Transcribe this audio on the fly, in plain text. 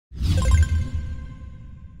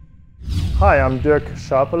Hi, I'm Dirk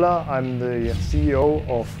Schapeler. I'm the CEO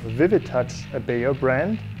of ViviTouch, a Bayer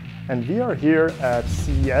brand, and we are here at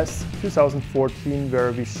CES 2014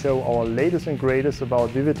 where we show our latest and greatest about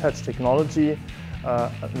ViviTouch technology,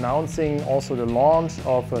 announcing also the launch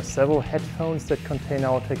of several headphones that contain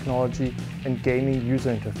our technology and gaming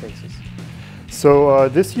user interfaces. So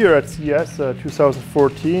this year at CES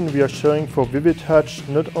 2014 we are showing for ViviTouch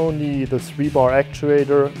not only the 3-bar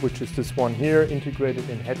actuator, which is this one here, integrated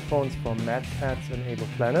in headphones from Mad Catz and Able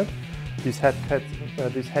Planet. These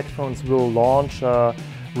headphones will launch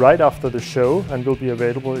right after the show and will be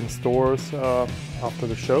available in stores after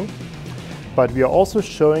the show. But we are also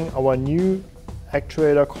showing our new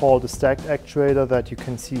actuator called the stacked actuator that you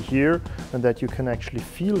can see here and that you can actually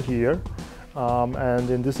feel here. And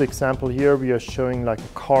in this example here we are showing like a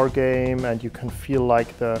car game, and you can feel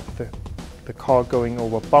like the car going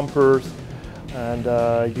over bumpers, and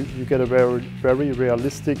you get a very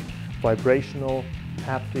realistic vibrational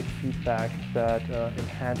haptic feedback that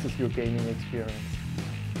enhances your gaming experience.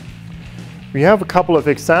 We have a couple of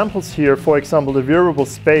examples here. For example, the wearable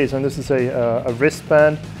space, and this is a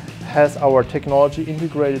wristband, has our technology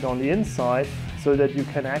integrated on the inside so that you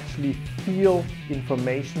can actually feel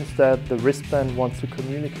information that the wristband wants to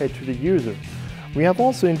communicate to the user. We have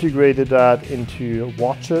also integrated that into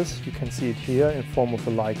watches. You can see it here in form of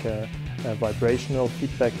a vibrational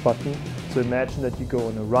feedback button. So imagine that you go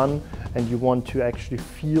on a run and you want to actually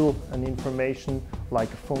feel an information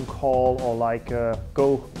like a phone call or like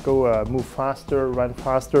move faster, run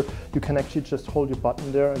faster. You can actually just hold your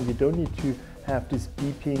button there, and you don't need to have this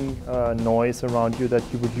beeping noise around you that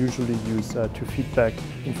you would usually use to feedback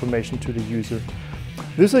information to the user.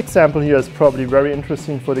 This example here is probably very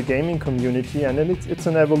interesting for the gaming community, and then it's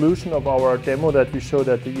an evolution of our demo that we showed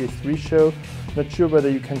at the E3 show. Not sure whether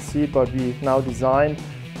you can see it, but we now designed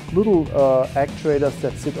little actuators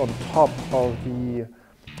that sit on top of the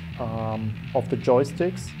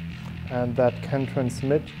joysticks and that can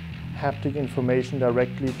transmit haptic information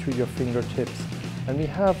directly to your fingertips. And we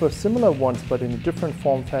have similar ones, but in a different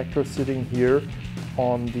form factor, sitting here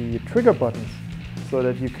on the trigger buttons, so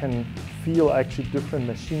that you can feel actually different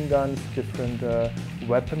machine guns, different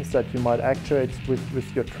weapons that you might actuate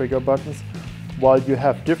with your trigger buttons, while you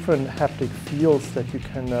have different haptic feels that you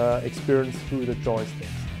can experience through the joysticks.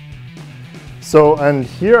 So, and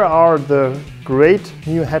here are the great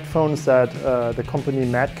new headphones that the company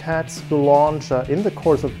Mad Catz will launch in the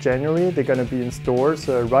course of January. They're going to be in stores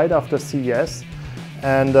right after CES.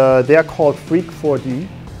 And they are called Freak 4D.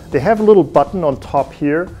 They have a little button on top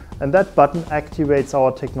here, and that button activates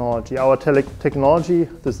our technology. Our technology,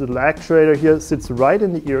 this little actuator here, sits right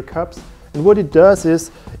in the ear cups, and what it does is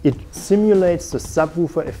it simulates the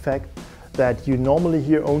subwoofer effect that you normally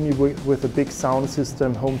hear only with a big sound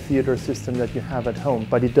system, home theater system that you have at home,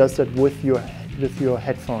 but it does that with your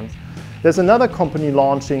headphones. There's another company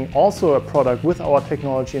launching also a product with our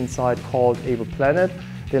technology inside called Able Planet.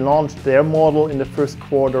 They launched their model in the first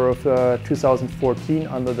quarter of 2014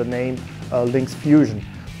 under the name Lynx Fusion.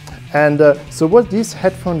 And so what these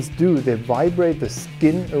headphones do, they vibrate the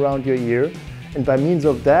skin around your ear, and by means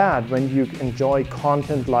of that, when you enjoy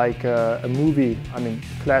content like a movie, I mean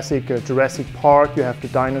classic Jurassic Park, you have the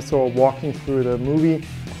dinosaur walking through the movie,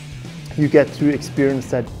 you get to experience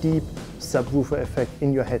that deep subwoofer effect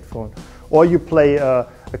in your headphone. Or you play a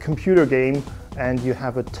computer game and you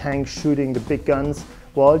have a tank shooting the big guns,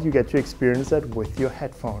 well, you get to experience that with your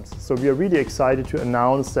headphones. So we are really excited to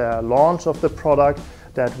announce the launch of the product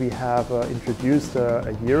that we have introduced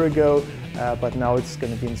a year ago, but now it's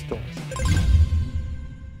going to be in stores.